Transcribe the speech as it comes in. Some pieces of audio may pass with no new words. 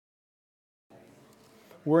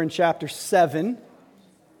We're in chapter 7.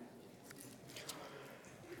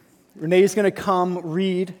 Renee's going to come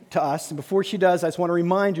read to us. And before she does, I just want to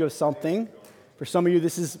remind you of something. For some of you,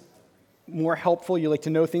 this is more helpful. You like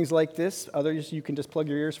to know things like this. Others, you can just plug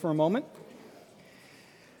your ears for a moment.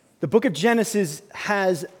 The book of Genesis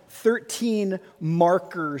has 13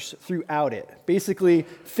 markers throughout it. Basically,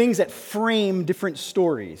 things that frame different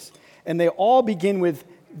stories. And they all begin with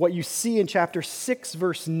what you see in chapter 6,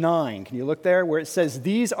 verse 9. Can you look there? Where it says,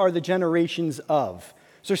 these are the generations of.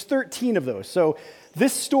 So there's 13 of those. So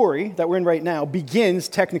this story that we're in right now begins,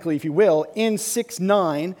 technically, if you will, in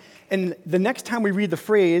 6:9. And the next time we read the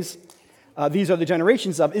phrase, these are the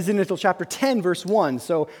generations of, isn't until chapter 10, verse 1.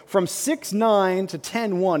 So from 6:9 to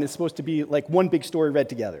 10:1 is supposed to be like one big story read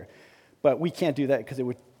together. But we can't do that because it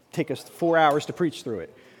would take us 4 hours to preach through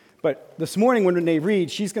it. But this morning when Renee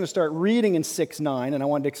reads, she's going to start reading in 6:9, and I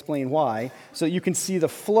wanted to explain why, so you can see the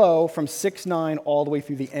flow from 6:9 all the way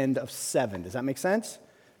through the end of 7. Does that make sense?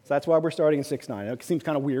 So that's why we're starting in 6:9. It seems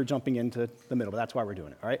kind of weird jumping into the middle, but that's why we're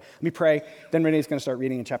doing it, all right? Let me pray, then Renee's going to start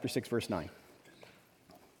reading in chapter 6, verse 9.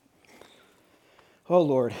 Oh,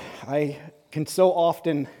 Lord, I can so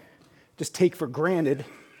often just take for granted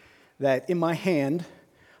that in my hand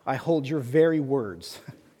I hold your very words.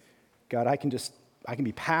 God, I can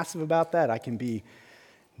be passive about that. I can be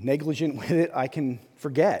negligent with it. I can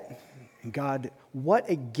forget. And God, what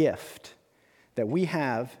a gift that we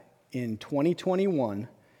have in 2021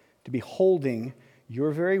 to be holding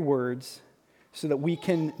your very words so that we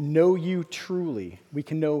can know you truly. We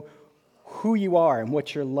can know who you are and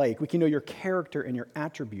what you're like. We can know your character and your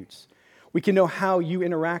attributes. We can know how you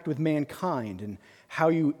interact with mankind and how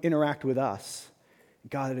you interact with us.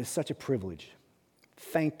 God, it is such a privilege.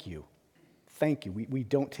 Thank you. Thank you. We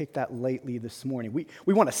don't take that lightly this morning.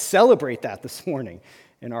 We want to celebrate that this morning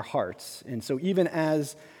in our hearts. And so even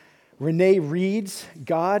as Renee reads,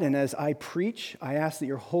 God, and as I preach, I ask that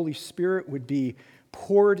your Holy Spirit would be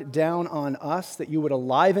poured down on us, that you would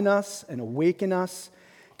aliven us and awaken us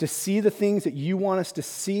to see the things that you want us to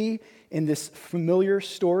see in this familiar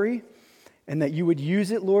story, and that you would use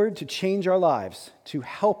it, Lord, to change our lives, to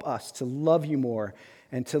help us to love you more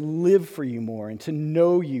and to live for you more and to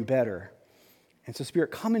know you better. And so, Spirit,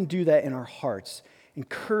 come and do that in our hearts.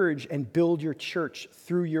 Encourage and build your church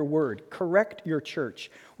through your word. Correct your church.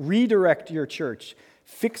 Redirect your church.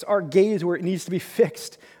 Fix our gaze where it needs to be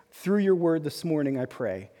fixed through your word this morning, I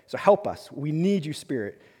pray. So help us. We need you,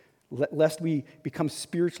 Spirit, lest we become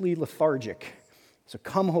spiritually lethargic. So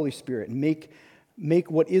come, Holy Spirit, and make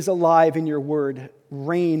what is alive in your word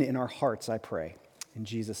reign in our hearts, I pray. In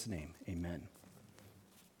Jesus' name, amen.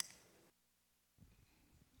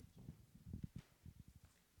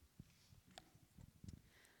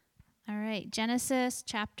 All right, Genesis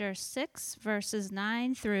chapter 6, verses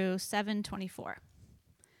 9 through 7:24.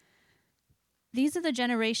 These are the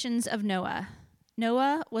generations of Noah.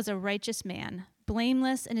 Noah was a righteous man,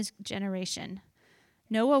 blameless in his generation.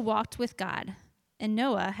 Noah walked with God, and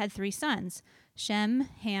Noah had 3 sons, Shem,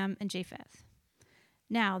 Ham, and Japheth.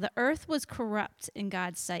 Now the earth was corrupt in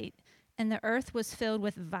God's sight, and the earth was filled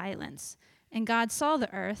with violence. And God saw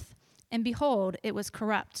the earth, and behold, it was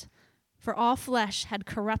corrupt, for all flesh had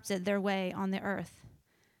corrupted their way on the earth.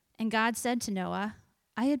 And God said to Noah,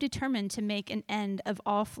 I have determined to make an end of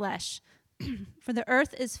all flesh, for the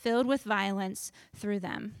earth is filled with violence through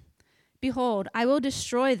them. Behold, I will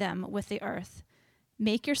destroy them with the earth.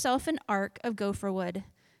 Make yourself an ark of gopher wood.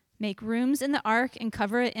 Make rooms in the ark and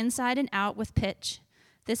cover it inside and out with pitch.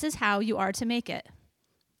 This is how you are to make it.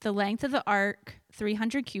 The length of the ark,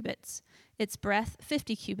 300 cubits, its breadth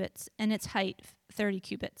 50 cubits, and its height 30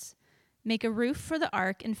 cubits. Make a roof for the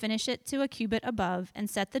ark and finish it to a cubit above, and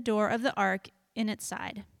set the door of the ark in its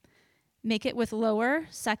side. Make it with lower,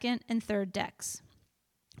 second, and third decks.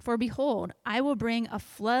 For behold, I will bring a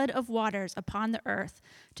flood of waters upon the earth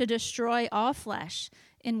to destroy all flesh,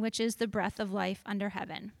 in which is the breath of life under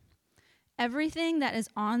heaven. Everything that is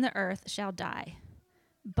on the earth shall die.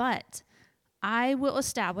 But I will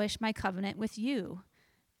establish my covenant with you,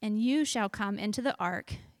 and you shall come into the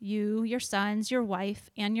ark, you, your sons, your wife,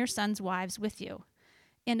 and your sons' wives with you.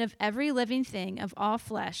 And of every living thing of all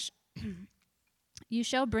flesh, you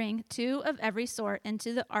shall bring 2 of every sort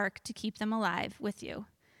into the ark to keep them alive with you.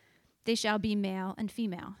 They shall be male and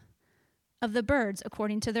female. Of the birds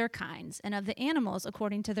according to their kinds, and of the animals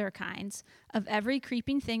according to their kinds, of every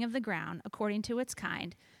creeping thing of the ground according to its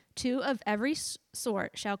kind, 2 of every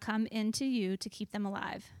sort shall come into you to keep them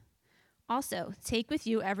alive. Also, take with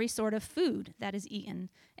you every sort of food that is eaten,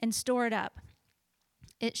 and store it up.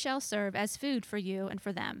 It shall serve as food for you and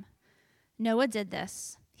for them. Noah did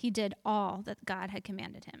this. He did all that God had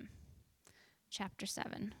commanded him. chapter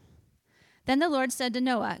 7. Then the Lord said to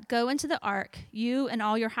Noah, "Go into the ark, you and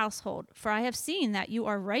all your household, for I have seen that you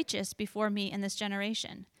are righteous before me in this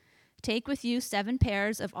generation. Take with you 7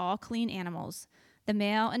 pairs of all clean animals, the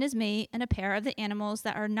male and his mate, and a pair of the animals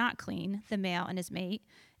that are not clean, the male and his mate,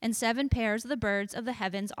 and 7 pairs of the birds of the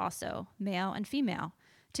heavens also, male and female,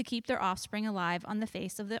 to keep their offspring alive on the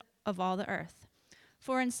face of all the earth.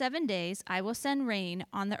 For in 7 days I will send rain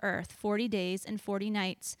on the earth 40 days and 40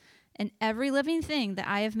 nights, and every living thing that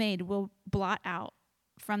I have made will blot out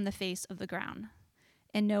from the face of the ground."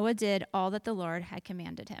 And Noah did all that the Lord had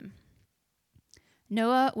commanded him.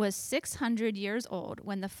 Noah was 600 years old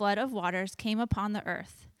when the flood of waters came upon the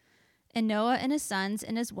earth. And Noah and his sons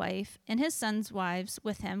and his wife and his sons' wives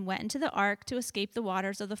with him went into the ark to escape the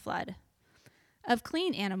waters of the flood. Of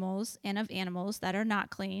clean animals and of animals that are not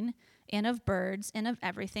clean, and of birds and of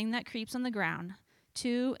everything that creeps on the ground,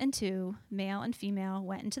 2 and 2, male and female,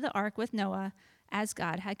 went into the ark with Noah, as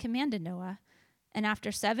God had commanded Noah. And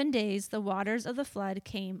after 7 days the waters of the flood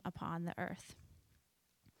came upon the earth.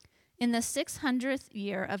 In the 600th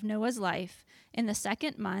year of Noah's life, in the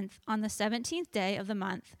 2nd month, on the 17th day of the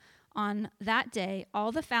month, on that day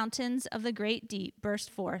all the fountains of the great deep burst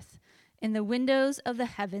forth, and the windows of the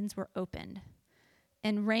heavens were opened.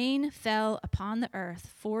 And rain fell upon the earth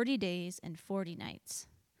 40 days and 40 nights.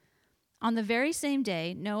 On the very same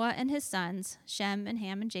day, Noah and his sons, Shem and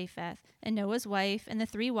Ham and Japheth, and Noah's wife and the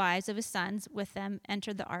 3 wives of his sons with them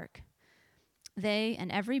entered the ark. They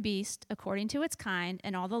and every beast according to its kind,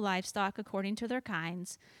 and all the livestock according to their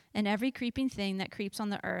kinds, and every creeping thing that creeps on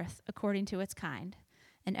the earth according to its kind,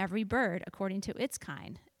 and every bird according to its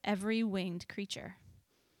kind, every winged creature.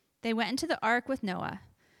 They went into the ark with Noah,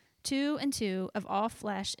 2 and 2 of all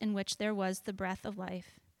flesh in which there was the breath of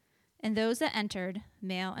life. And those that entered,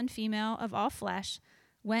 male and female of all flesh,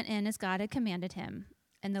 went in as God had commanded him,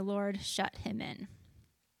 and the Lord shut him in.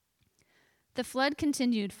 The flood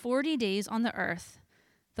continued 40 days on the earth.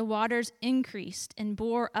 The waters increased and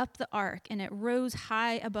bore up the ark, and it rose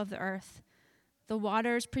high above the earth. The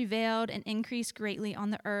waters prevailed and increased greatly on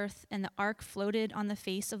the earth, and the ark floated on the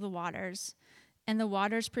face of the waters. And the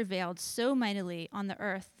waters prevailed so mightily on the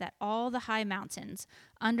earth that all the high mountains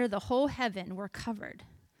under the whole heaven were covered.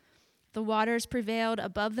 The waters prevailed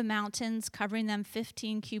above the mountains, covering them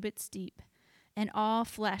 15 cubits deep, and all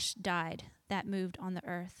flesh died that moved on the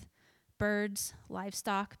earth. Birds,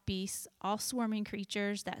 livestock, beasts, all swarming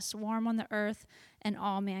creatures that swarm on the earth, and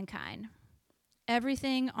all mankind.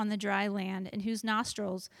 Everything on the dry land in whose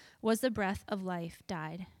nostrils was the breath of life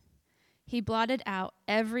died. He blotted out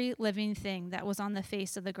every living thing that was on the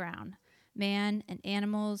face of the ground, man and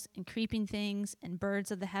animals and creeping things and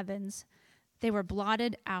birds of the heavens. They were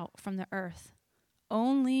blotted out from the earth.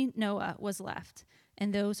 Only Noah was left,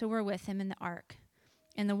 and those who were with him in the ark.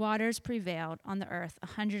 And the waters prevailed on the earth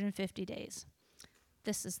 150 days.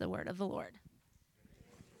 This is the word of the Lord.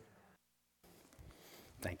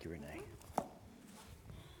 Thank you, Renee.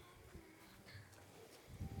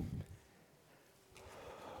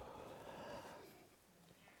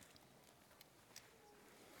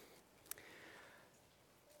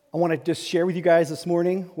 I want to just share with you guys this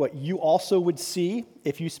morning what you also would see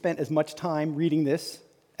if you spent as much time reading this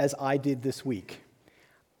as I did this week.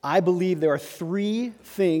 I believe there are 3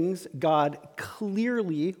 things God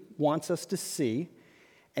clearly wants us to see,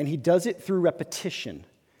 and he does it through repetition.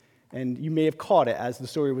 And you may have caught it as the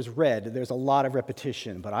story was read. There's a lot of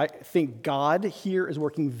repetition, but I think God here is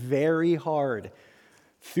working very hard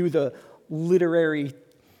through the literary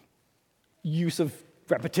use of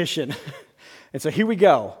repetition. And so here we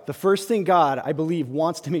go. The first thing God, I believe,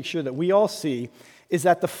 wants to make sure that we all see is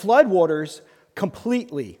that the floodwaters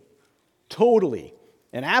completely, totally,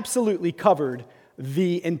 and absolutely covered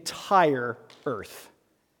the entire earth.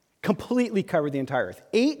 Completely covered the entire earth.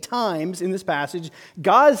 8 times in this passage,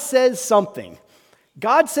 God says something.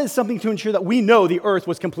 God says something to ensure that we know the earth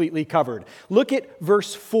was completely covered. Look at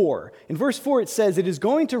verse 4. In verse 4, it says, "It is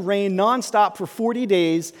going to rain nonstop for 40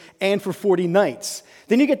 days and for 40 nights."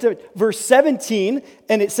 Then you get to verse 17,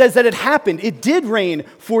 and it says that it happened. It did rain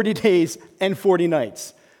 40 days and 40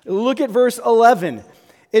 nights. Look at verse 11.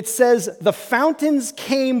 It says, "The fountains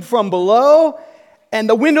came from below, and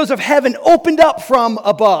the windows of heaven opened up from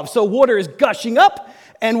above." So water is gushing up,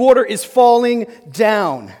 and water is falling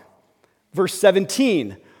down. Verse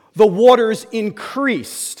 17, "The waters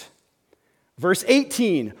increased." Verse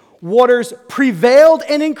 18, "Waters prevailed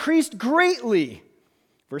and increased greatly."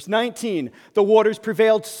 Verse 19, "The waters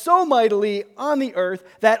prevailed so mightily on the earth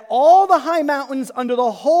that all the high mountains under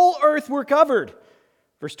the whole earth were covered."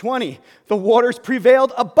 Verse 20, "The waters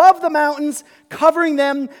prevailed above the mountains, covering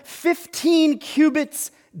them 15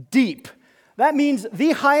 cubits deep." That means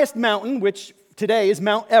the highest mountain, which today is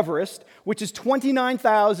Mount Everest, which is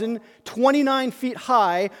 29,029 feet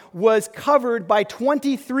high, was covered by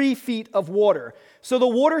 23 feet of water. So the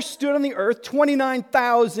water stood on the earth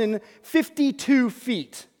 29,052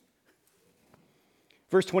 feet.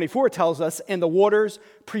 Verse 24 tells us, and the waters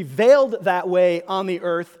prevailed that way on the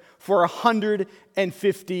earth for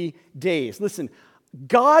 150 days. Listen,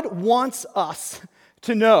 God wants us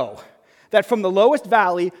to know that from the lowest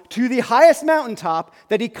valley to the highest mountaintop,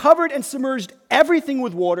 that he covered and submerged everything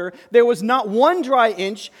with water. There was not one dry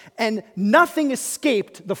inch, and nothing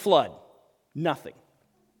escaped the flood. Nothing.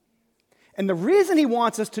 And the reason he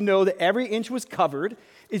wants us to know that every inch was covered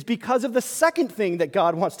is because of the second thing that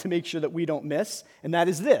God wants to make sure that we don't miss, and that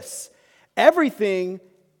is this. Everything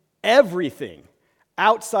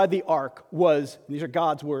outside the ark was, these are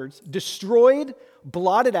God's words, destroyed,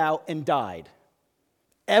 blotted out, and died.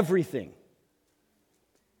 Everything.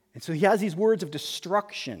 And so he has these words of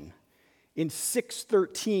destruction. In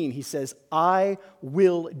 6:13, he says, I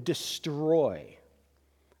will destroy.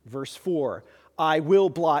 Verse 4, I will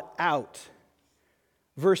blot out.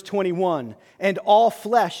 Verse 21, and all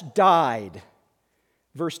flesh died.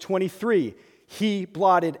 Verse 23, he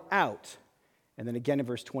blotted out. And then again in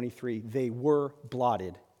verse 23, they were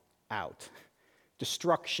blotted out.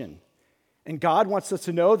 Destruction. And God wants us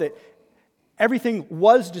to know that everything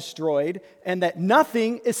was destroyed and that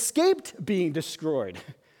nothing escaped being destroyed.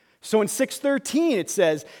 So in 6:13 it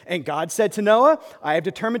says, and God said to Noah, I have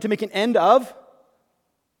determined to make an end of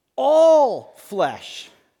all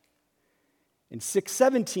flesh. In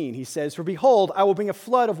 6:17 he says, for behold, I will bring a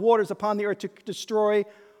flood of waters upon the earth to destroy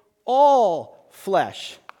all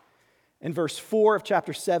flesh. In verse 4 of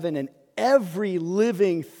chapter 7, and every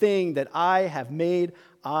living thing that I have made,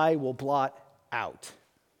 I will blot out.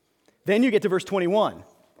 Then you get to verse 21,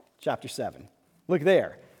 chapter 7. Look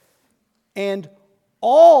there. And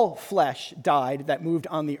all flesh died that moved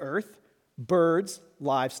on the earth, birds,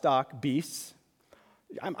 livestock, beasts.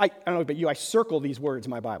 I don't know about you, I circle these words in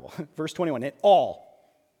my Bible. Verse 21, and all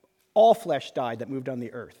flesh died that moved on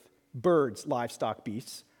the earth, birds, livestock,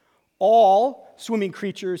 beasts, all swimming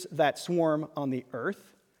creatures that swarm on the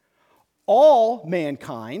earth, all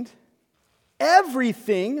mankind,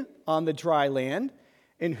 everything on the dry land,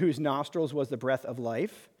 in whose nostrils was the breath of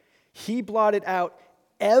life. He blotted out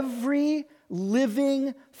every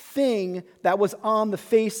living thing that was on the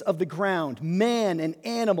face of the ground, man and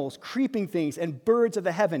animals, creeping things, and birds of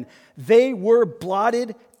the heaven. They were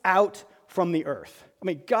blotted out from the earth. I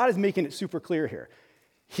mean, God is making it super clear here.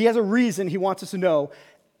 He has a reason he wants us to know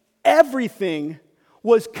everything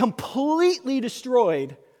was completely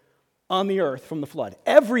destroyed on the earth from the flood.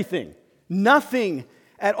 Everything. Nothing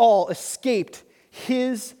at all escaped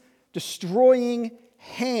his destroying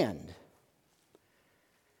hand.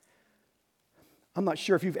 I'm not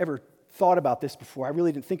sure if you've ever thought about this before. I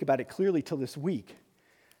really didn't think about it clearly till this week.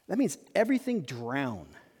 That means everything drown.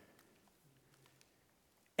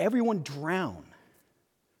 Everyone drown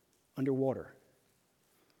underwater.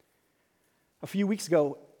 A few weeks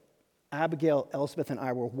ago, Abigail, Elspeth, and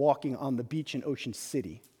I were walking on the beach in Ocean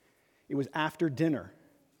City. It was after dinner,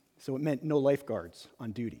 so it meant no lifeguards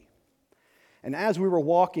on duty. And as we were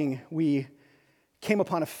walking, we came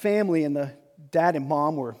upon a family, and the dad and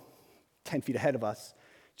mom were 10 feet ahead of us,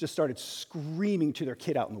 just started screaming to their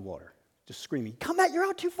kid out in the water, just screaming, come back, you're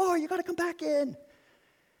out too far, you got to come back in.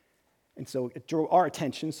 And so it drew our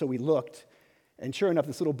attention, so we looked, and sure enough,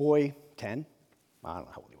 this little boy, 10, I don't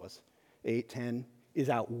know how old he was, 8, 10, is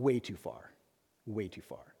out way too far.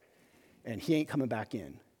 And he ain't coming back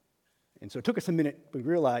in. And so it took us a minute, but we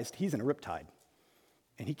realized he's in a riptide,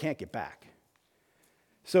 and he can't get back.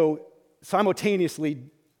 So simultaneously,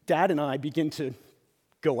 Dad and I begin to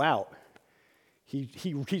go out.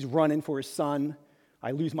 He's running for his son.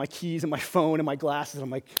 I lose my keys and my phone and my glasses.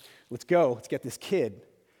 I'm like, let's go. Let's get this kid.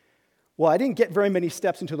 Well, I didn't get very many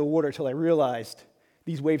steps into the water until I realized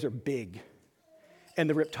these waves are big, and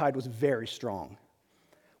the riptide was very strong.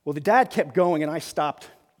 Well, the dad kept going, and I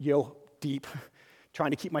stopped deep,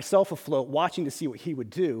 trying to keep myself afloat, watching to see what he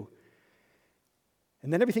would do.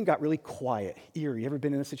 And then everything got really quiet, eerie. Ever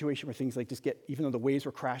been in a situation where things like just even though the waves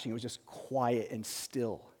were crashing, it was just quiet and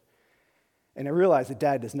still? And I realized that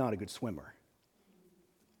Dad is not a good swimmer.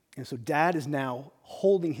 And so Dad is now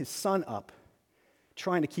holding his son up,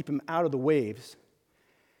 trying to keep him out of the waves.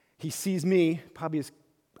 He sees me, probably as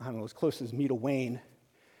close as me to Wayne.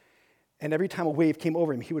 And every time a wave came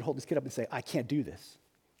over him, he would hold his kid up and say, I can't do this.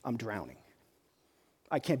 I'm drowning.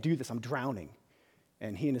 I can't do this. I'm drowning.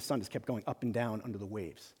 And he and his son just kept going up and down under the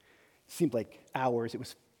waves. It seemed like hours. It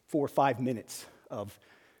was 4 or 5 minutes of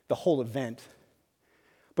the whole event.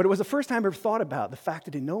 But it was the first time I ever thought about the fact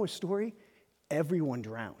that in Noah's story, everyone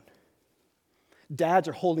drowned. Dads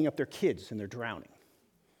are holding up their kids and they're drowning.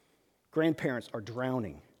 Grandparents are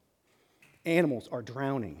drowning. Animals are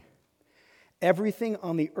drowning. Everything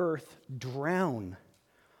on the earth drown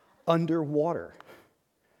underwater.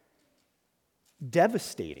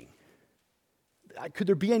 Devastating. Could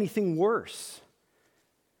there be anything worse?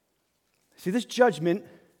 See, this judgment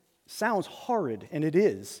sounds horrid, and it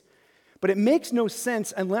is, but it makes no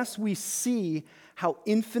sense unless we see how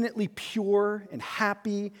infinitely pure and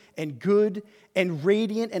happy and good and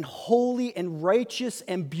radiant and holy and righteous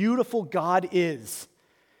and beautiful God is.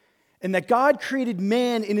 And that God created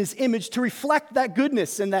man in his image to reflect that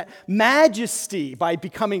goodness and that majesty by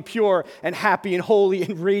becoming pure and happy and holy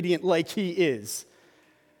and radiant like he is.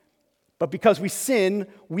 But because we sin,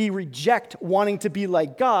 we reject wanting to be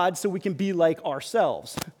like God so we can be like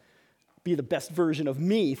ourselves. Be the best version of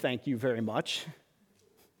me, thank you very much.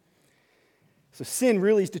 So sin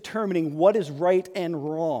really is determining what is right and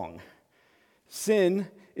wrong. Sin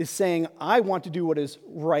is saying, I want to do what is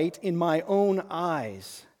right in my own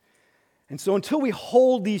eyes. And so until we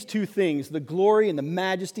hold these two things, the glory and the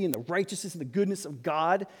majesty and the righteousness and the goodness of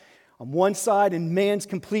God on one side and man's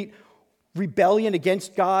complete rebellion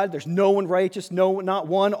against God, there's no one righteous, no, not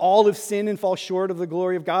one. All have sinned and fall short of the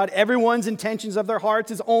glory of God. Everyone's intentions of their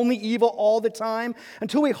hearts is only evil all the time.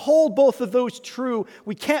 Until we hold both of those true,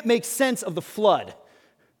 we can't make sense of the flood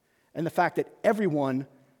and the fact that everyone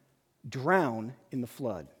drowned in the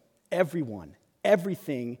flood. Everyone,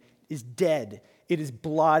 everything is dead. It is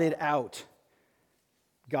blotted out.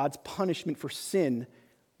 God's punishment for sin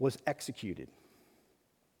was executed.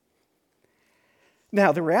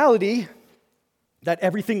 Now, the reality that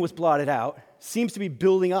everything was blotted out seems to be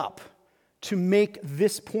building up to make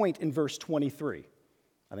this point in verse 23.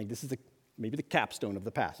 I think this is maybe the capstone of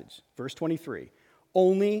the passage. Verse 23,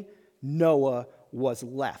 only Noah was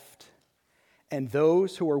left, and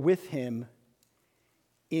those who were with him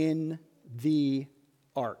in the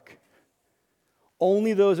ark.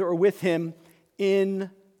 Only those that were with him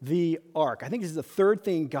in the ark. I think this is the third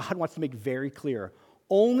thing God wants to make very clear.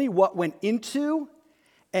 Only what went into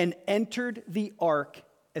and entered the ark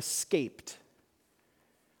escaped.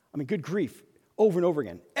 I mean, good grief, over and over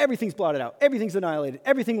again. Everything's blotted out. Everything's annihilated.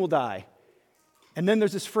 Everything will die. And then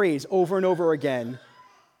there's this phrase over and over again.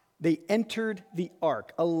 They entered the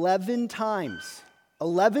ark 11 times.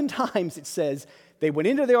 11 times it says they went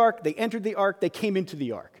into the ark, they entered the ark, they came into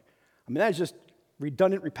the ark. I mean, that is just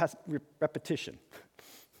redundant repetition.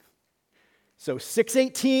 So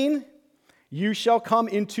 6:18, you shall come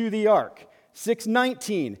into the ark.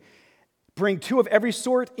 6:19, bring 2 of every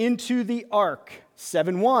sort into the ark.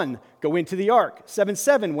 7:1, go into the ark.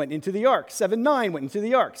 7:7, went into the ark. 7:9, went into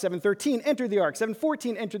the ark. 7:13, entered the ark.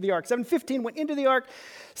 7:14, entered the ark. 7:15, went into the ark.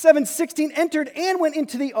 7:16, entered and went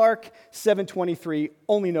into the ark. 7:23,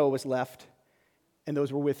 only Noah was left, and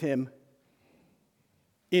those were with him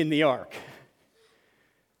in the ark.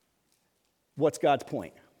 What's God's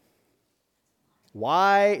point?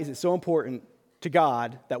 Why is it so important to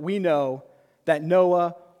God that we know that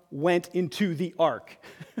Noah went into the ark?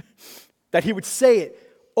 That he would say it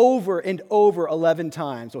over and over 11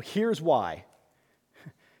 times. Well, here's why.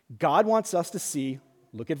 God wants us to see,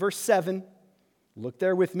 look at verse 7, look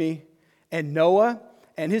there with me, and Noah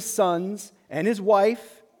and his sons and his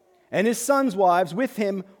wife and his sons' wives with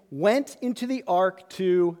him went into the ark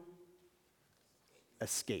to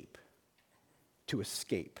escape. To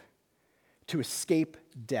escape. To escape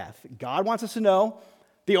death. God wants us to know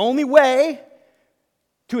the only way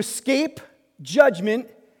to escape judgment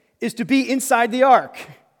is to be inside the ark.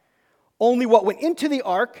 Only what went into the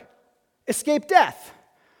ark escaped death.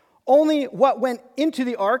 Only what went into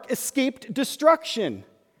the ark escaped destruction.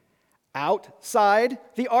 Outside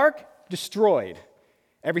the ark, destroyed.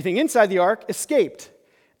 Everything inside the ark escaped.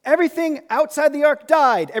 Everything outside the ark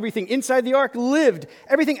died. Everything inside the ark lived.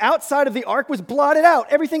 Everything outside of the ark was blotted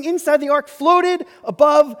out. Everything inside the ark floated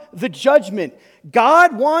above the judgment.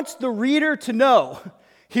 God wants the reader to know.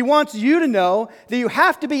 He wants you to know that you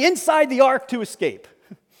have to be inside the ark to escape.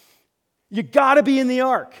 You got to be in the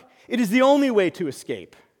ark. It is the only way to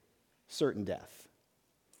escape certain death.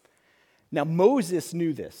 Now, Moses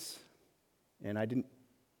knew this. And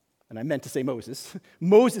I meant to say Moses.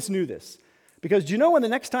 Moses knew this. Because do you know when the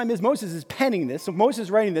next time is? Moses is penning this, so Moses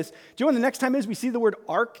is writing this. Do you know when the next time is we see the word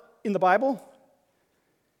ark in the Bible?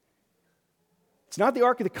 It's not the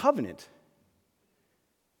Ark of the Covenant.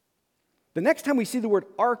 The next time we see the word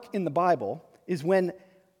ark in the Bible is when,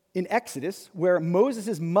 in Exodus, where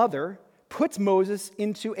Moses' mother puts Moses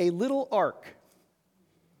into a little ark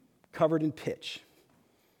covered in pitch.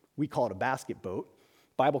 We call it a basket boat.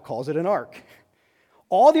 Bible calls it an ark.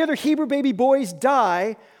 All the other Hebrew baby boys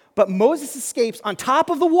die, but Moses escapes on top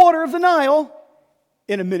of the water of the Nile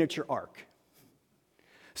in a miniature ark.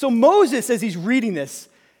 So Moses, as he's reading this,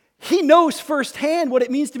 he knows firsthand what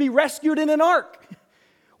it means to be rescued in an ark.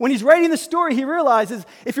 When he's writing the story, he realizes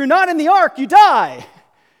if you're not in the ark, you die.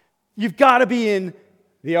 You've got to be in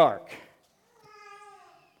the ark.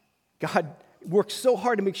 God works so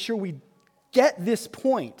hard to make sure we get this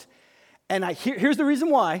point. And here's the reason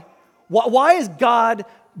why. Why is God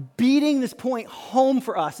beating this point home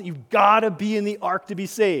for us that you've got to be in the ark to be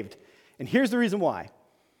saved? And here's the reason why.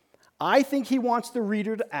 I think he wants the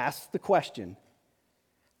reader to ask the question,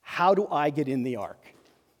 how do I get in the ark?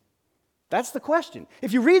 That's the question.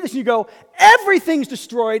 If you read this and you go, everything's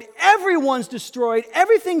destroyed, everyone's destroyed,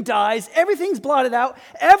 everything dies, everything's blotted out,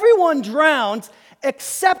 everyone drowns,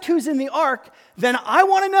 except who's in the ark, then I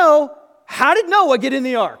want to know, how did Noah get in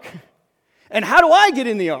the ark? And how do I get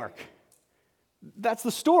in the ark? That's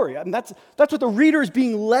the story. I mean, that's what the reader is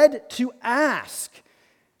being led to ask.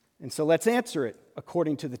 And so let's answer it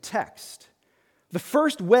according to the text. The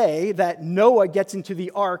first way that Noah gets into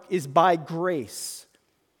the ark is by grace.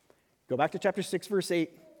 Go back to chapter 6, verse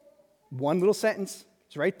 8. One little sentence.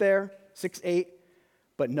 It's right there, 6:8.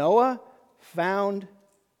 But Noah found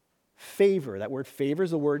favor. That word favor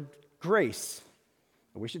is the word grace.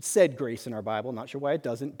 I wish it said grace in our Bible. Not sure why it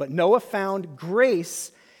doesn't. But Noah found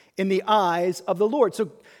grace in the eyes of the Lord.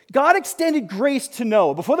 So God extended grace to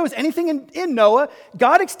Noah. Before there was anything in Noah,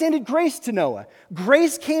 God extended grace to Noah.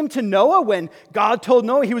 Grace came to Noah when God told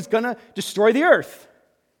Noah he was going to destroy the earth.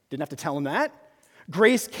 Didn't have to tell him that.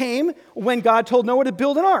 Grace came when God told Noah to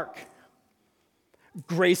build an ark.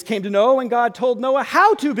 Grace came to Noah when God told Noah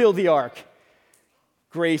how to build the ark.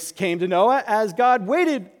 Grace came to Noah as God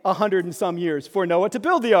waited 100 and some years for Noah to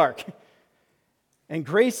build the ark. And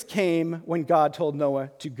grace came when God told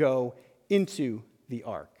Noah to go into the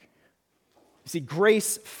ark. You see,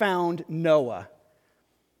 grace found Noah.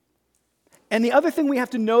 And the other thing we have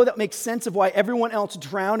to know that makes sense of why everyone else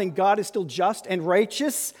drowned and God is still just and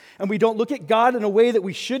righteous, and we don't look at God in a way that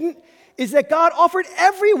we shouldn't, is that God offered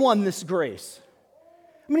everyone this grace.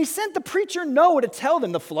 I mean, he sent the preacher Noah to tell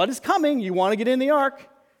them the flood is coming, you want to get in the ark.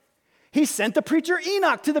 He sent the preacher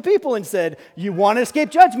Enoch to the people and said, you want to escape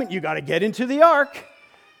judgment, you got to get into the ark.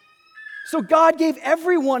 So God gave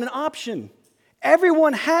everyone an option.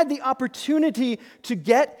 Everyone had the opportunity to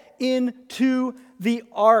get into the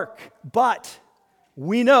ark. But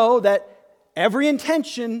we know that every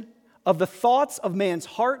intention of the thoughts of man's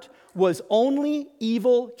heart was only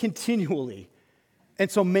evil continually.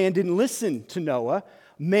 And so man didn't listen to Noah.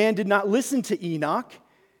 Man did not listen to Enoch.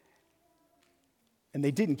 And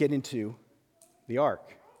they didn't get into the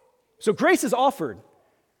ark. So grace is offered.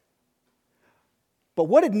 But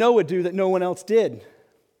what did Noah do that no one else did?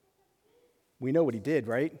 We know what he did,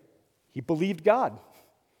 right? He believed God.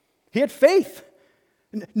 He had faith.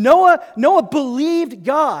 Noah believed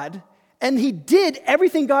God, and he did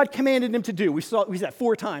everything God commanded him to do. We saw that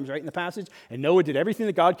 4 times, right, in the passage. And Noah did everything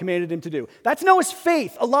that God commanded him to do. That's Noah's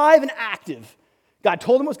faith, alive and active. God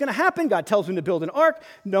told him what was going to happen. God tells him to build an ark.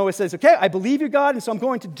 Noah says, okay, I believe you, God, and so I'm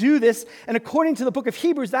going to do this. And according to the book of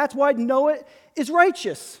Hebrews, that's why Noah is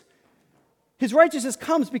righteous. His righteousness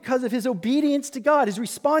comes because of his obedience to God, his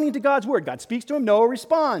responding to God's word. God speaks to him, Noah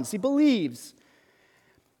responds. He believes.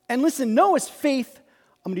 And listen, Noah's faith,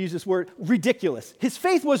 I'm going to use this word, ridiculous. His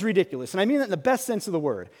faith was ridiculous, and I mean that in the best sense of the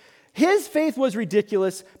word. His faith was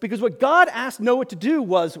ridiculous because what God asked Noah to do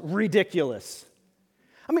was ridiculous.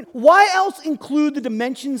 I mean, why else include the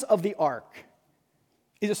dimensions of the ark?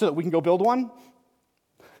 Is it so that we can go build one?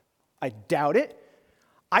 I doubt it.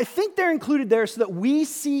 I think they're included there so that we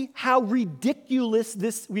see how ridiculous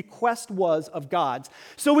this request was of God's.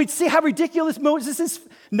 So we'd see how ridiculous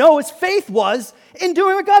Noah's faith was in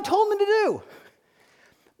doing what God told him to do.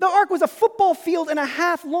 The ark was a football field and a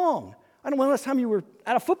half long. I don't know when the last time you were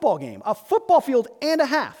at a football game. A football field and a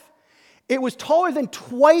half. It was taller than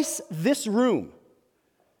twice this room.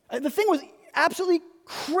 The thing was absolutely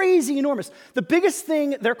crazy enormous. The biggest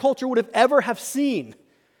thing their culture would have ever have seen.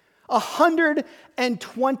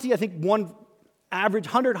 120, I think one average,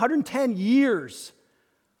 110 years.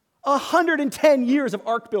 110 years of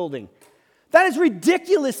ark building. That is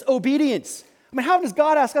ridiculous obedience. I mean, how does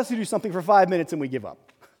God ask us to do something for 5 minutes and we give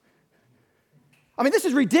up? I mean, this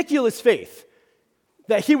is ridiculous faith.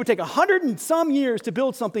 That he would take 100 and some years to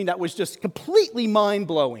build something that was just completely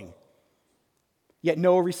mind-blowing. Yet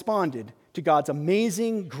Noah responded to God's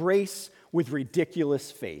amazing grace with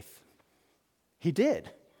ridiculous faith. He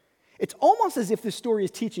did. It's almost as if this story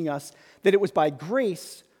is teaching us that it was by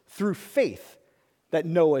grace through faith that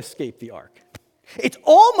Noah escaped the ark. It's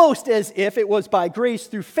almost as if it was by grace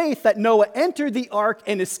through faith that Noah entered the ark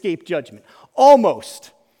and escaped judgment.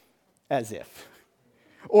 Almost as if.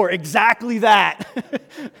 Or exactly that.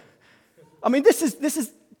 I mean, this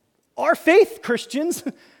is our faith, Christians.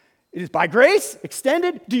 It is by grace,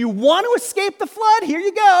 extended. Do you want to escape the flood? Here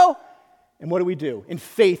you go. And what do? In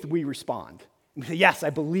faith, we respond. We say, yes, I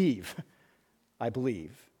believe. I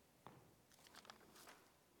believe.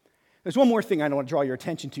 There's one more thing I want to draw your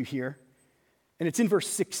attention to here, and it's in verse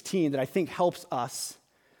 16 that I think helps us,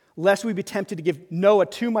 lest we be tempted to give Noah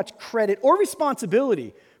too much credit or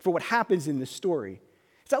responsibility for what happens in this story.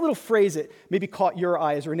 It's that little phrase that maybe caught your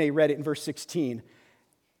eye as Renee read it in verse 16.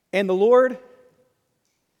 And the Lord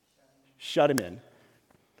shut him in.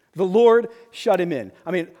 The Lord shut him in.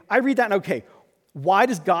 I mean, I read that and okay, why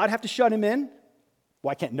does God have to shut him in?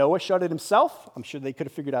 Why can't Noah shut it himself? I'm sure they could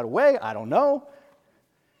have figured out a way. I don't know.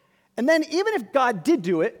 And then even if God did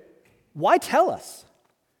do it, why tell us?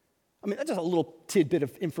 I mean, that's just a little tidbit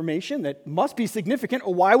of information that must be significant,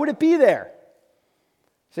 or why would it be there?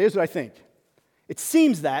 So here's what I think. It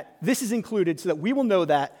seems that this is included so that we will know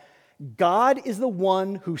that God is the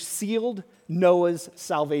one who sealed Noah's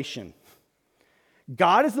salvation.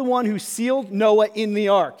 God is the one who sealed Noah in the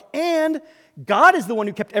ark, and God is the one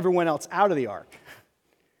who kept everyone else out of the ark.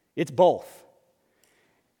 It's both.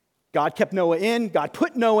 God kept Noah in, God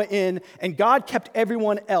put Noah in, and God kept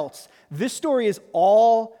everyone else. This story is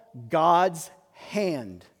all God's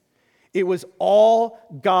hand. It was all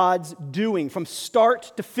God's doing from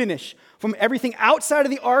start to finish. From everything outside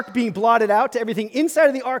of the ark being blotted out to everything inside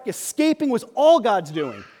of the ark escaping was all God's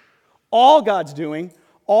doing. All God's doing,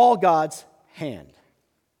 all God's hand.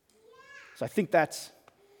 So I think that's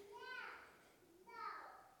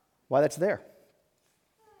why that's there.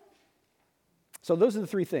 So those are the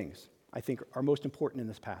three things I think are most important in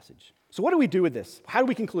this passage. So what do we do with this? How do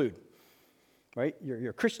we conclude? Right? You're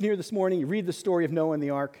a Christian here this morning. You read the story of Noah and the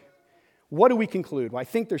ark. What do we conclude? Well, I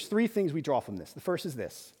think there's three things we draw from this. The first is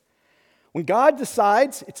this. When God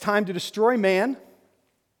decides it's time to destroy man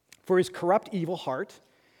for his corrupt, evil heart,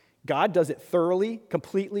 God does it thoroughly,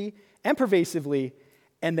 completely, and pervasively,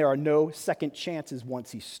 and there are no second chances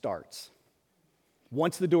once he starts.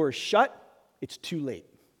 Once the door is shut, it's too late.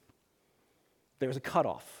 There's a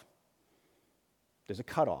cutoff. There's a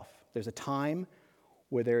cutoff. There's a time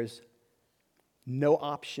where there's no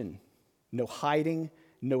option, no hiding,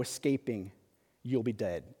 no escaping. You'll be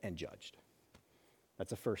dead and judged. That's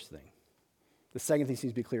the first thing. The second thing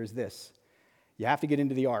seems to be clear is this. You have to get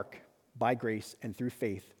into the ark by grace and through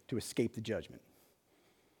faith to escape the judgment.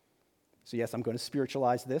 So yes, I'm going to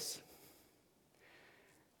spiritualize this.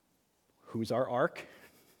 Who's our ark?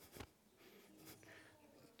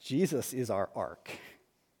 Jesus is our ark.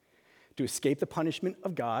 To escape the punishment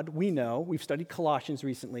of God, we know, we've studied Colossians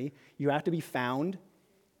recently, you have to be found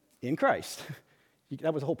in Christ.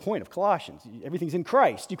 That was the whole point of Colossians. Everything's in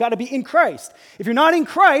Christ. You've got to be in Christ. If you're not in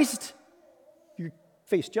Christ, you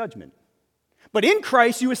face judgment. But in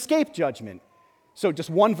Christ, you escape judgment. So just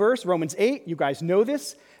one verse, Romans 8, you guys know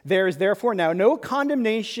this. There is therefore now no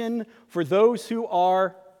condemnation for those who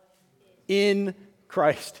are in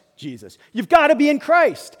Christ Jesus. You've got to be in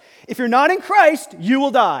Christ. If you're not in Christ, you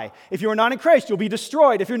will die. If you're not in Christ, you'll be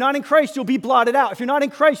destroyed. If you're not in Christ, you'll be blotted out. If you're not in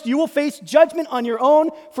Christ, you will face judgment on your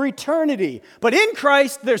own for eternity. But in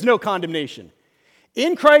Christ, there's no condemnation.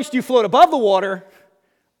 In Christ, you float above the water,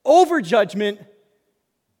 over judgment,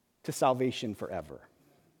 to salvation forever.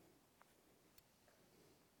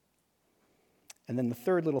 And then the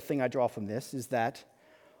third little thing I draw from this is that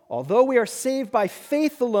although we are saved by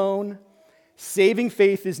faith alone, saving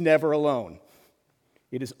faith is never alone.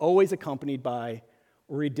 It is always accompanied by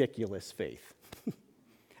ridiculous faith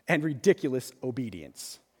and ridiculous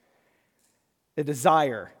obedience. The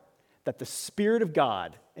desire that the Spirit of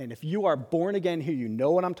God, and if you are born again here, you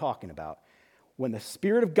know what I'm talking about. When the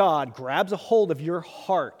Spirit of God grabs a hold of your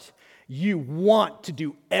heart, you want to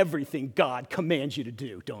do everything God commands you to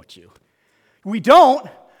do, don't you? We don't.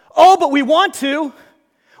 Oh, but we want to.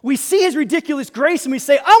 We see his ridiculous grace and we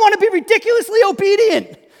say, I want to be ridiculously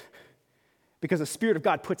obedient. Because the Spirit of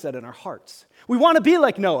God puts that in our hearts. We want to be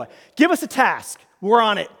like Noah. Give us a task. We're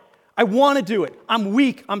on it. I want to do it. I'm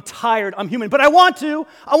weak. I'm tired. I'm human. But I want to.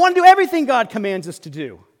 I want to do everything God commands us to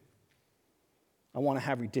do. I want to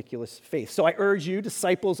have ridiculous faith. So I urge you,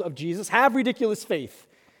 disciples of Jesus, have ridiculous faith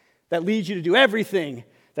that leads you to do everything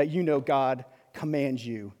that you know God commands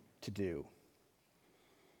you to do.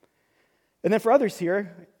 And then for others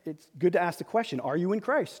here, it's good to ask the question, are you in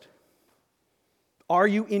Christ? Are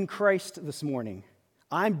you in Christ this morning?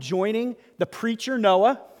 I'm joining the preacher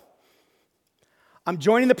Noah. I'm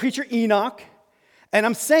joining the preacher Enoch. And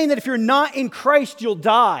I'm saying that if you're not in Christ, you'll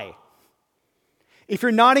die. If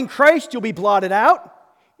you're not in Christ, you'll be blotted out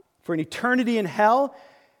for an eternity in hell.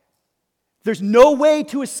 There's no way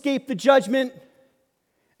to escape the judgment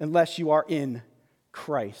unless you are in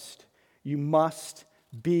Christ. You must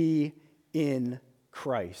be in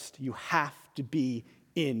Christ. You have to be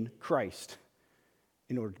in Christ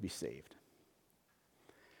in order to be saved.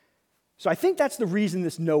 So I think that's the reason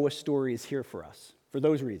this Noah story is here for us, for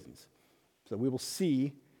those reasons. So we will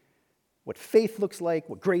see what faith looks like,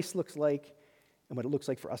 what grace looks like, and what it looks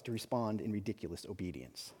like for us to respond in ridiculous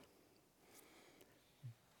obedience.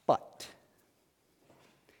 But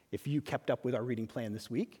if you kept up with our reading plan this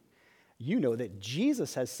week, you know that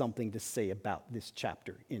Jesus has something to say about this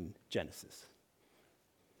chapter in Genesis.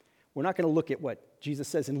 We're not going to look at what Jesus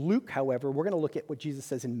says in Luke, however. We're going to look at what Jesus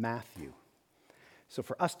says in Matthew. So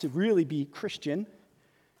for us to really be Christian,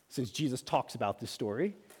 since Jesus talks about this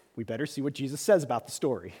story, we better see what Jesus says about the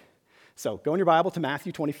story. So go in your Bible to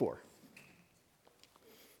Matthew 24.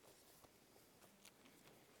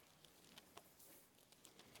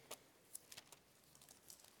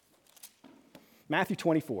 Matthew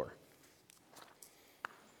 24.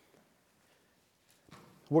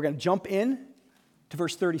 We're going to jump in to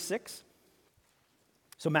verse 36.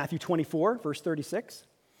 So Matthew 24, verse 36.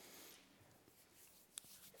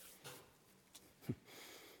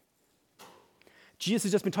 Jesus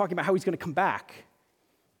has just been talking about how he's going to come back.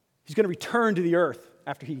 He's going to return to the earth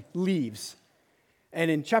after he leaves.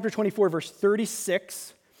 And in chapter 24, verse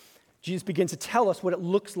 36, Jesus begins to tell us what it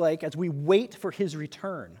looks like as we wait for his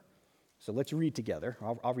return. So let's read together.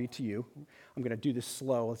 I'll read to you. I'm going to do this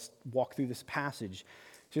slow. Let's walk through this passage.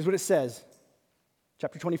 Here's what it says.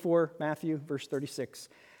 Chapter 24, Matthew, verse 36.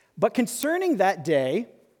 But concerning that day,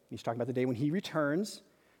 he's talking about the day when he returns,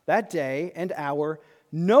 that day and hour,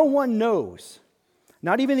 no one knows,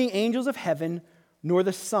 not even the angels of heaven, nor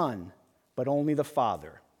the Son, but only the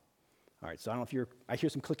Father. All right, so I don't know if I hear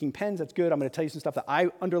some clicking pens. That's good. I'm going to tell you some stuff that I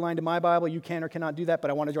underlined in my Bible. You can or cannot do that,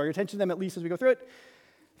 but I want to draw your attention to them at least as we go through it.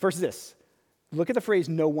 First is this. Look at the phrase,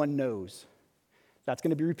 no one knows. That's going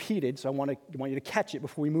to be repeated, so I want you to catch it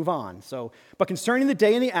before we move on. So, but concerning the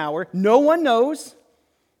day and the hour, no one knows,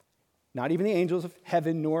 not even the angels of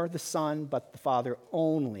heaven, nor the Son, but the Father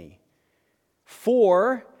only.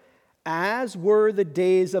 For as were the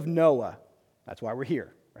days of Noah, that's why we're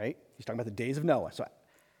here, right? He's talking about the days of Noah. So,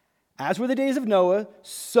 as were the days of Noah,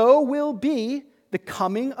 so will be the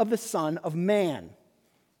coming of the Son of Man.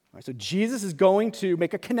 All right, so Jesus is going to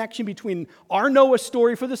make a connection between our Noah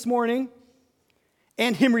story for this morning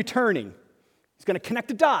and him returning. He's going to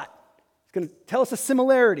connect a dot. He's going to tell us a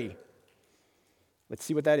similarity. Let's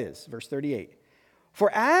see what that is. Verse 38.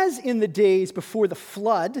 For as in the days before the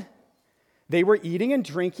flood, they were eating and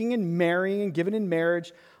drinking and marrying and giving in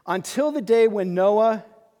marriage until the day when Noah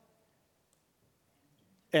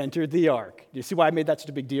entered the ark. Do you see why I made that such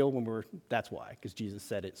a big deal? That's why, because Jesus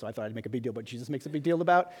said it. So I thought I'd make a big deal, but Jesus makes a big deal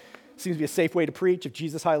about. Seems to be a safe way to preach. If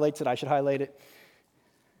Jesus highlights it, I should highlight it.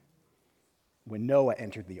 When Noah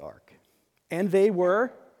entered the ark. And they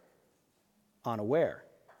were unaware.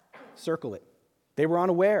 Circle it. They were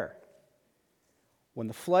unaware. When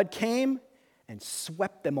the flood came and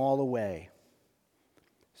swept them all away,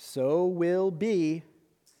 so will be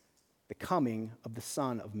the coming of the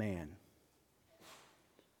Son of Man.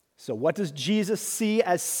 So what does Jesus see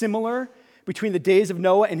as similar between the days of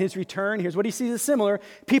Noah and his return? Here's what he sees as similar.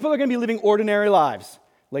 People are going to be living ordinary lives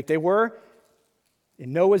like they were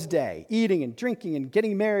in Noah's day, eating and drinking and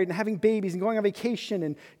getting married and having babies and going on vacation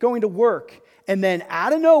and going to work. And then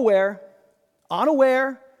out of nowhere,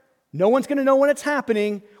 unaware, no one's going to know when it's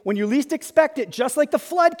happening. When you least expect it, just like the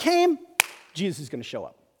flood came, Jesus is going to show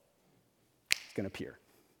up. He's going to appear.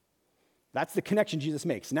 That's the connection Jesus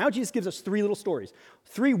makes. Now Jesus gives us three little stories,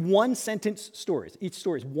 three one-sentence stories. Each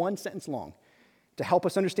story is one sentence long to help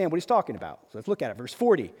us understand what he's talking about. So let's look at it. Verse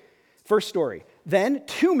 40, first story. Then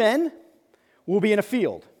 2 men will be in a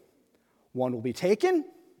field. One will be taken,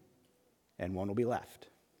 and one will be left.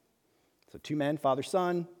 So 2 men, father,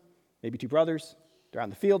 son, maybe 2 brothers. They're out in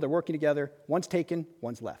the field. They're working together. One's taken,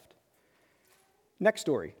 one's left. Next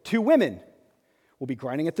story. 2 women will be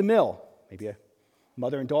grinding at the mill. Maybe a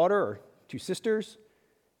mother and daughter or 2 sisters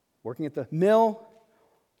working at the mill,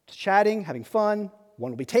 chatting, having fun. One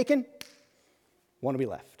will be taken, one will be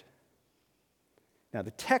left. Now,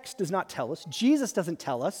 the text does not tell us, Jesus doesn't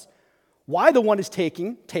tell us why the one is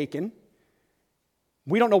taken.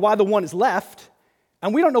 We don't know why the one is left,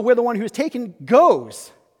 and we don't know where the one who is taken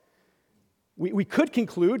goes. We could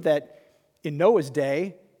conclude that in Noah's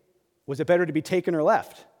day, was it better to be taken or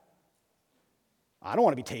left? I don't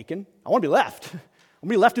want to be taken. I want to be left. I'm going to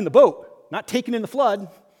be left in the boat. not taken in the flood.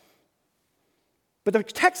 But the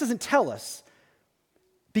text doesn't tell us,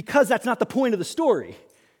 because that's not the point of the story.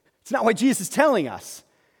 It's not why Jesus is telling us.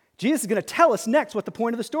 Jesus is going to tell us next what the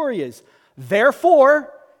point of the story is.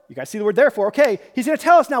 Therefore, you guys see the word therefore, okay, he's going to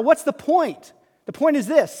tell us now what's the point. The point is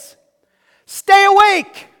this: stay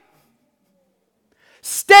awake.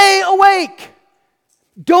 Stay awake.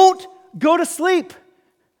 Don't go to sleep.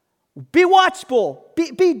 Be watchful.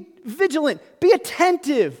 Be vigilant. Be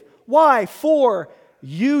attentive. Why? For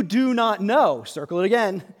you do not know. Circle it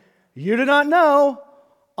again. You do not know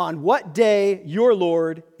on what day your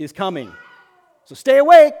Lord is coming. So stay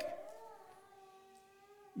awake.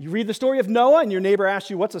 You read the story of Noah and your neighbor asks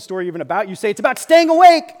you, what's the story even about? You say, it's about staying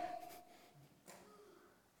awake.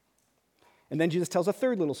 And then Jesus tells a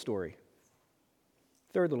third little story.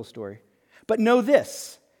 But know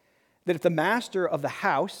this, that if the master of the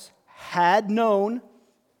house had known,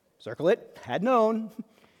 circle it, had known,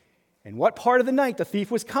 in what part of the night the thief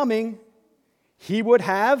was coming, he would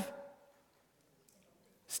have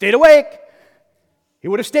stayed awake. He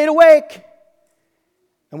would have stayed awake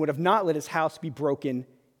and would have not let his house be broken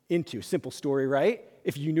into. Simple story, right?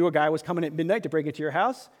 If you knew a guy was coming at midnight to break into your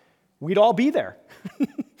house, we'd all be there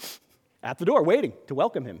at the door waiting to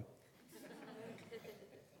welcome him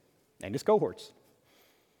and his cohorts.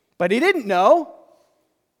 But he didn't know.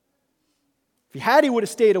 If he had, he would have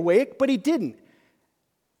stayed awake, but he didn't.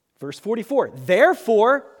 Verse 44,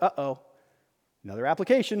 therefore, another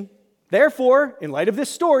application. Therefore, in light of this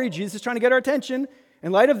story, Jesus is trying to get our attention.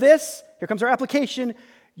 In light of this, here comes our application.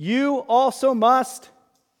 You also must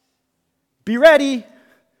be ready.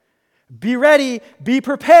 Be ready. Be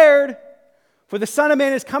prepared. For the Son of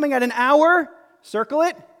Man is coming at an hour, circle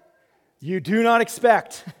it, you do not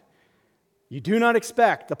expect. You do not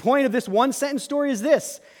expect. The point of this one-sentence story is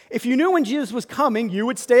this: if you knew when Jesus was coming, you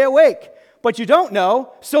would stay awake. But you don't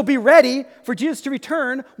know, so be ready for Jesus to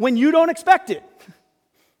return when you don't expect it.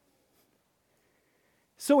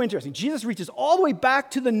 So interesting. Jesus reaches all the way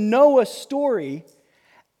back to the Noah story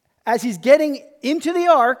as he's getting into the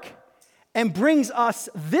ark and brings us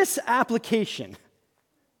this application.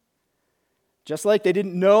 Just like they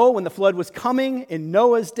didn't know when the flood was coming in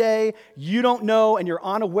Noah's day, you don't know and you're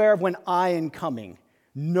unaware of when I am coming.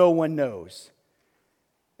 No one knows.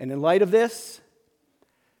 And in light of this,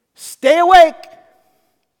 stay awake.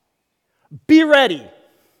 Be ready.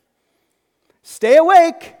 Stay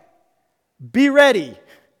awake. Be ready.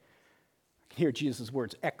 I can hear Jesus'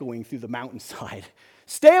 words echoing through the mountainside.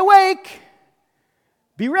 Stay awake.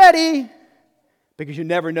 Be ready. Because you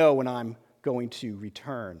never know when I'm going to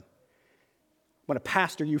return. I want to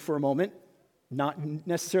pastor you for a moment, not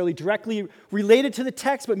necessarily directly related to the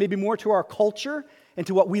text, but maybe more to our culture and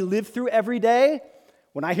to what we live through every day.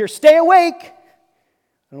 When I hear stay awake,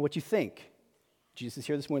 I don't know what you think. Jesus is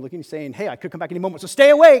here this morning looking and saying, hey, I could come back any moment, so stay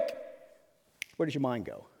awake. Where does your mind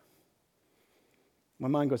go? My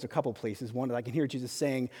mind goes a couple places. One, I can hear Jesus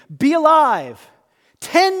saying, be alive,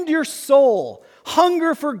 tend your soul,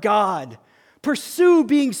 hunger for God, pursue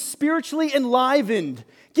being spiritually enlivened.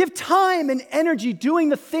 Give time and energy doing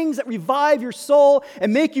the things that revive your soul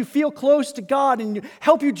and make you feel close to God and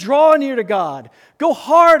help you draw near to God. Go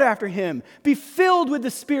hard after Him. Be filled with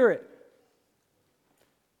the Spirit.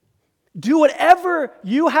 Do whatever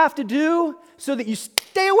you have to do so that you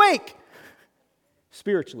stay awake,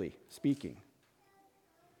 spiritually speaking.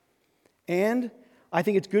 And I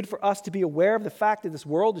think it's good for us to be aware of the fact that this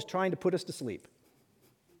world is trying to put us to sleep.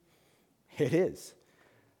 It is.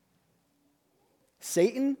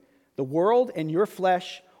 Satan, the world, and your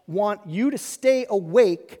flesh want you to stay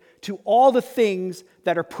awake to all the things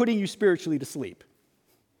that are putting you spiritually to sleep.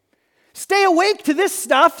 Stay awake to this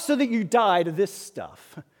stuff so that you die to this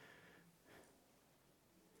stuff.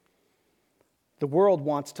 The world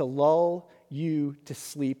wants to lull you to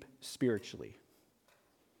sleep spiritually.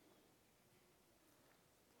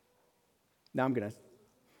 Now I'm going to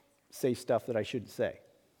say stuff that I shouldn't say,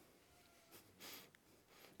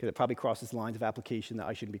 because it probably crosses lines of application that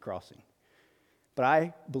I shouldn't be crossing. But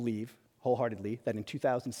I believe wholeheartedly that in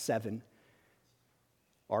 2007,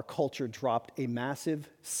 our culture dropped a massive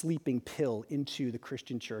sleeping pill into the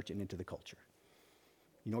Christian church and into the culture.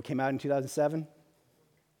 You know what came out in 2007?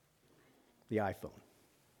 The iPhone.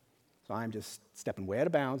 So I'm just stepping way out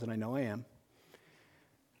of bounds, and I know I am.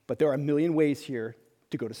 But there are a million ways here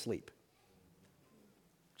to go to sleep.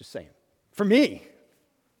 Just saying. For me,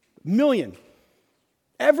 a million.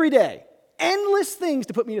 Every day. Endless things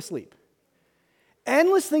to put me to sleep.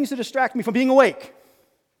 Endless things to distract me from being awake.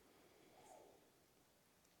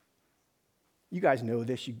 You guys know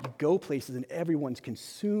this. You go places and everyone's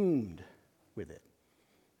consumed with it.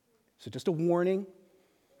 So just a warning.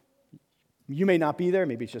 You may not be there,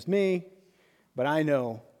 maybe it's just me, but I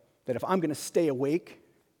know that if I'm going to stay awake,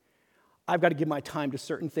 I've got to give my time to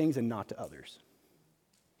certain things and not to others.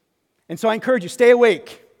 And so I encourage you, stay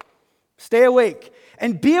awake. Stay awake.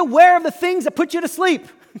 And be aware of the things that put you to sleep.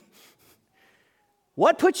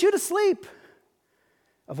 What puts you to sleep?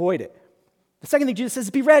 Avoid it. The second thing Jesus says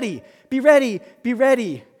is be ready. Be ready. Be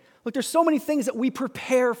ready. Look, there's so many things that we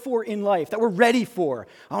prepare for in life, that we're ready for.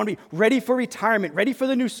 I want to be ready for retirement, ready for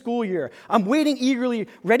the new school year. I'm waiting eagerly,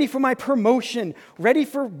 ready for my promotion, ready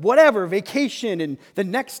for whatever, vacation and the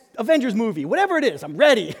next Avengers movie, whatever it is, I'm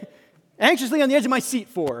ready. Anxiously on the edge of my seat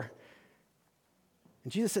for.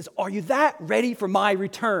 And Jesus says, are you that ready for my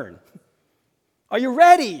return? Are you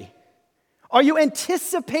ready? Are you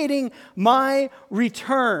anticipating my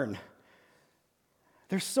return?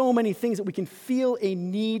 There's so many things that we can feel a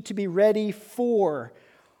need to be ready for.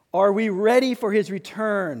 Are we ready for his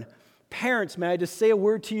return? Parents, may I just say a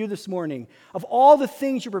word to you this morning? Of all the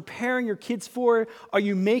things you're preparing your kids for, are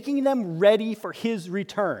you making them ready for his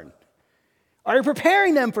return? Are you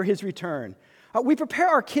preparing them for his return? We prepare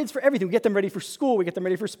our kids for everything. We get them ready for school. We get them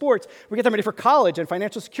ready for sports. We get them ready for college and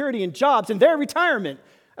financial security and jobs and their retirement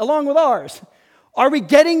along with ours. Are we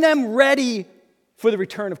getting them ready for the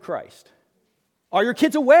return of Christ? Are your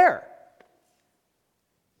kids aware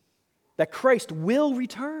that Christ will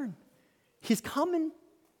return? He's coming.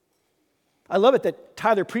 I love it that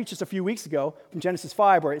Tyler preached just a few weeks ago from Genesis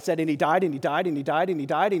 5 where it said, and he died, and he died, and he died, and he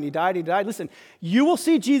died, and he died, and he died. Listen, you will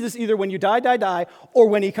see Jesus either when you die, or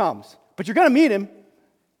when he comes. But you're going to meet him.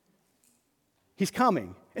 He's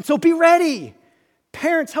coming. And so be ready.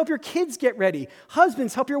 Parents, help your kids get ready.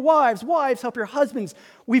 Husbands, help your wives. Wives, help your husbands.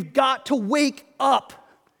 We've got to wake up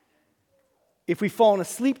if we've fallen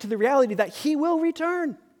asleep to the reality that he will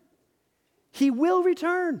return. He will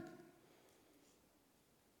return.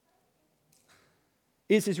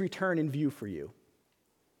 Is his return in view for you?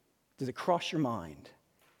 Does it cross your mind?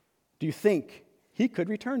 Do you think he could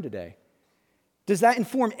return today? Does that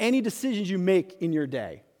inform any decisions you make in your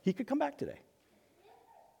day? He could come back today.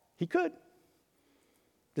 He could.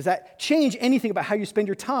 Does that change anything about how you spend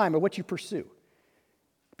your time or what you pursue?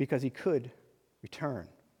 Because he could return.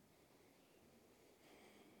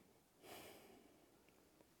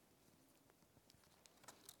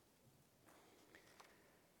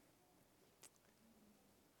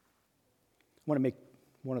 I want to make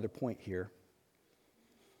one other point here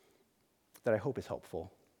that I hope is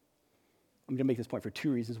helpful. I'm going to make this point for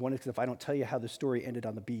two reasons. One is because if I don't tell you how the story ended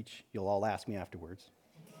on the beach, you'll all ask me afterwards.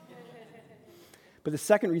 But the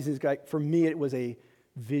second reason is, for me, it was a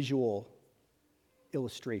visual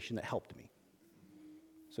illustration that helped me.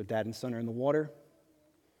 So dad and son are in the water.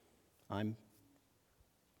 I'm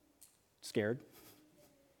scared,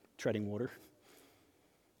 treading water.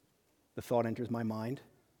 The thought enters my mind,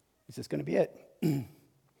 is this going to be it? You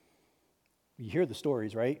hear the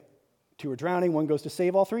stories, right? 2 are drowning, 1 goes to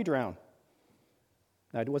save, all 3 drown.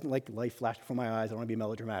 Now, it wasn't like life flashed before my eyes. I don't want to be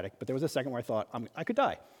melodramatic, but there was a second where I thought, I could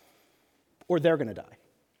die. Or they're going to die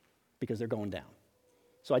because they're going down.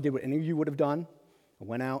 So I did what any of you would have done. I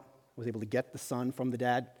went out, was able to get the son from the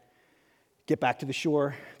dad, get back to the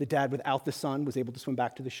shore. The dad, without the son, was able to swim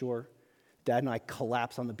back to the shore. Dad and I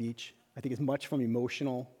collapsed on the beach. I think as much from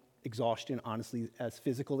emotional exhaustion, honestly, as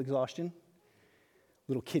physical exhaustion.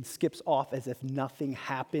 Little kid skips off as if nothing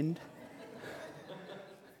happened.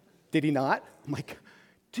 Did he not? I'm like,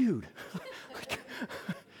 dude,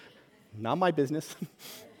 not my business.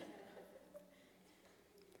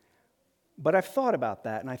 But I've thought about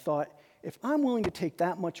that, and I thought, if I'm willing to take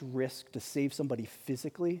that much risk to save somebody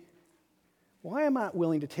physically, why am I not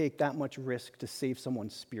willing to take that much risk to save someone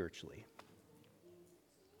spiritually?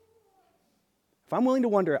 If I'm willing to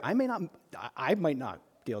wonder, I might not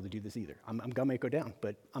be able to do this either. I'm going to make it go down,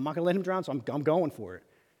 but I'm not going to let him drown, so I'm going for it.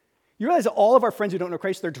 You realize that all of our friends who don't know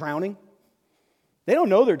Christ, they're drowning? They don't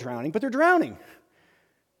know they're drowning, but they're drowning.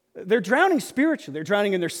 They're drowning spiritually. They're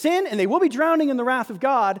drowning in their sin, and they will be drowning in the wrath of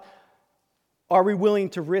God. Are we willing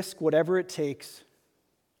to risk whatever it takes,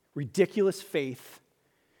 ridiculous faith,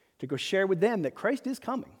 to go share with them that Christ is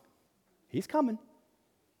coming? He's coming.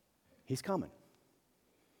 He's coming.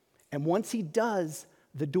 And once he does,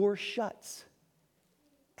 the door shuts,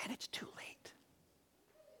 and it's too late.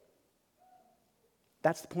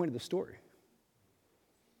 That's the point of the story.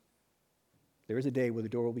 There is a day where the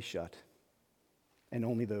door will be shut, and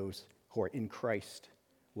only those who are in Christ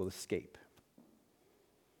will escape.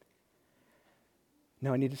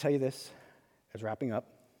 Now, I need to tell you this as wrapping up.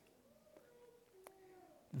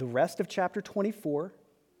 The rest of chapter 24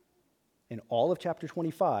 and all of chapter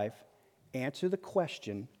 25 answer the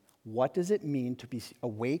question, what does it mean to be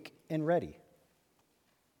awake and ready?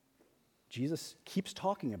 Jesus keeps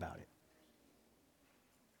talking about it.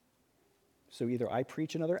 So either I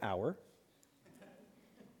preach another hour,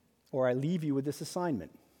 or I leave you with this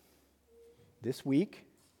assignment. This week,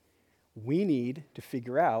 we need to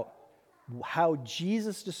figure out how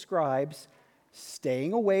Jesus describes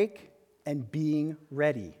staying awake and being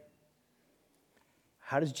ready.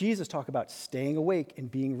 How does Jesus talk about staying awake and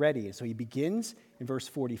being ready? And so he begins in verse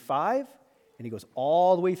 45, and he goes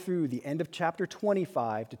all the way through the end of chapter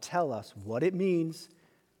 25 to tell us what it means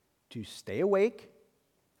to stay awake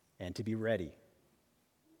and to be ready.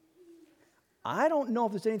 I don't know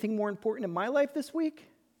if there's anything more important in my life this week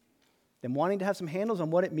than wanting to have some handles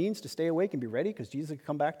on what it means to stay awake and be ready because Jesus could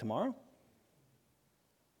come back tomorrow.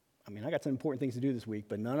 I mean, I got some important things to do this week,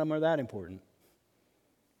 but none of them are that important.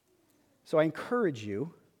 So I encourage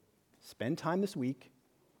you, spend time this week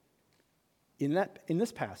in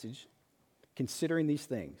this passage considering these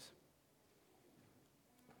things.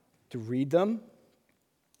 To read them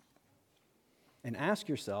and ask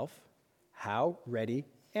yourself, how ready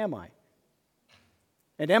am I?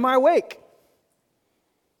 And am I awake?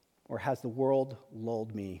 Or has the world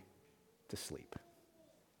lulled me to sleep?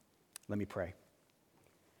 Let me pray.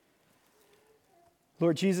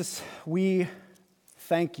 Lord Jesus, we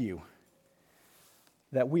thank you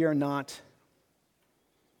that we are not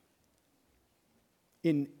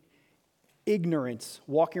in ignorance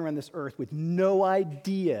walking around this earth with no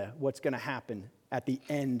idea what's going to happen at the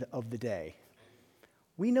end of the day.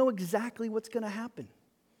 We know exactly what's going to happen.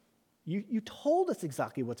 You told us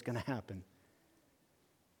exactly what's going to happen.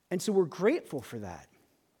 And so we're grateful for that.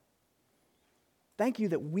 Thank you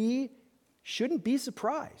that we shouldn't be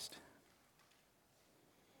surprised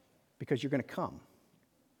because you're going to come.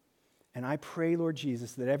 And I pray, Lord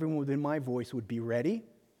Jesus, that everyone within my voice would be ready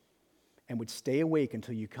and would stay awake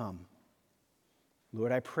until you come.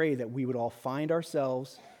 Lord, I pray that we would all find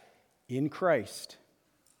ourselves in Christ,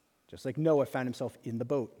 just like Noah found himself in the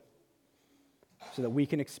boat, so that we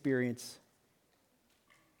can experience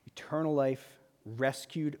eternal life,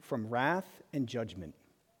 rescued from wrath and judgment.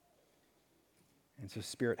 And so,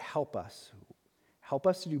 Spirit, help us. Help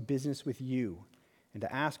us to do business with you and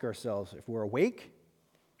to ask ourselves if we're awake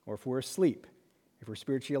or if we're asleep, if we're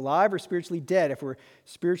spiritually alive or spiritually dead, if we're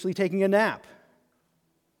spiritually taking a nap.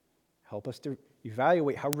 Help us to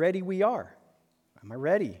evaluate how ready we are. Am I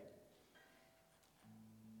ready?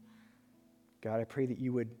 God, I pray that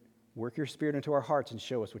you would work your Spirit into our hearts and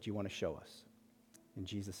show us what you want to show us. In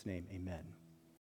Jesus' name, amen.